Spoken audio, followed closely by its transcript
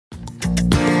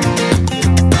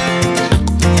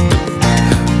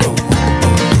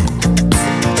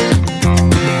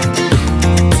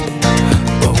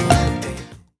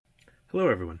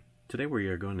Today we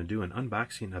are going to do an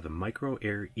unboxing of the Micro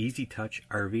Air Easy Touch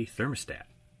RV thermostat.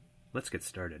 Let's get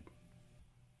started.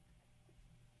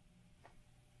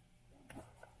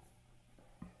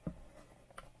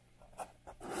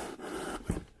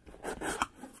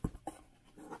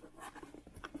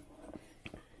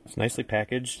 It's nicely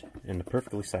packaged in the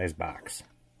perfectly sized box.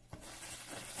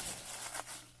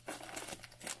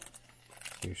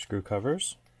 Your screw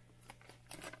covers.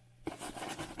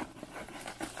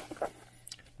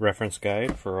 Reference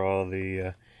guide for all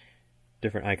the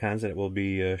different icons that will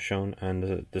be shown on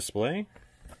the display.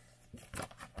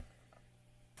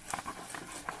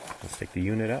 Let's take the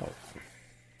unit out.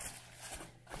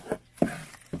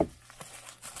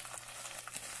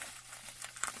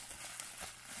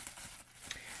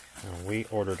 We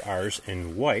ordered ours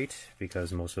in white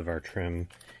because most of our trim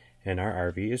in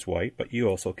our RV is white, but you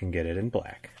also can get it in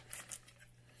black.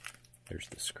 There's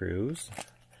the screws.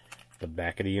 The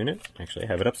back of the unit. Actually, I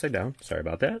have it upside down. Sorry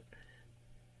about that.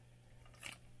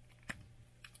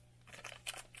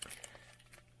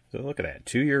 So look at that.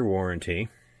 2-year warranty.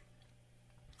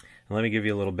 And let me give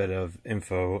you a little bit of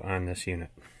info on this unit.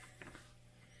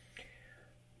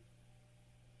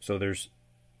 So there's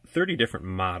 30 different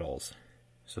models.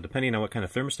 So depending on what kind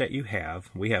of thermostat you have,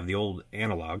 we have the old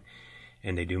analog,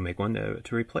 and they do make one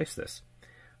to replace this.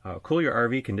 Cool your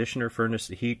RV, conditioner, furnace,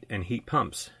 heat, and heat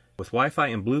pumps with Wi-Fi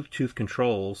and Bluetooth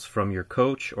controls from your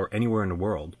coach or anywhere in the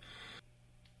world.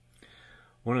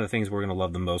 One of the things we're going to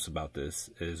love the most about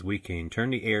this is we can turn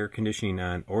the air conditioning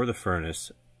on or the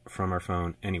furnace from our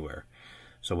phone anywhere.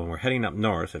 So when we're heading up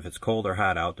north, if it's cold or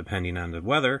hot out, depending on the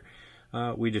weather,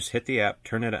 we just hit the app,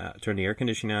 turn the air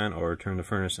conditioning on or turn the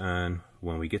furnace on.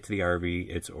 When we get to the RV,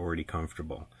 it's already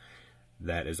comfortable.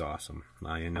 That is awesome.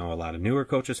 I know a lot of newer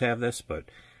coaches have this, but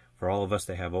for all of us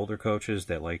that have older coaches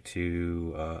that like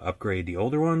to upgrade the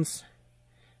older ones,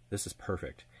 this is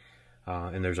perfect.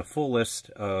 And there's a full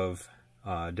list of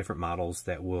different models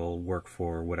that will work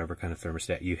for whatever kind of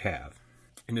thermostat you have.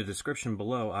 In the description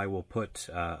below, I will put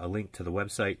a link to the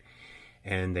website,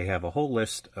 and they have a whole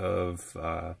list of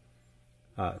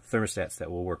thermostats that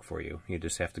will work for you. You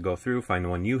just have to go through, find the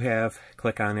one you have,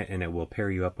 click on it, and it will pair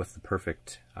you up with the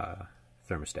perfect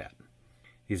thermostat.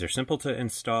 These are simple to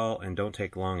install and don't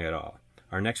take long at all.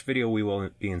 Our next video we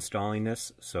will be installing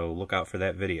this, so look out for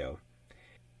that video.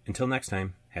 Until next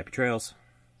time, happy trails!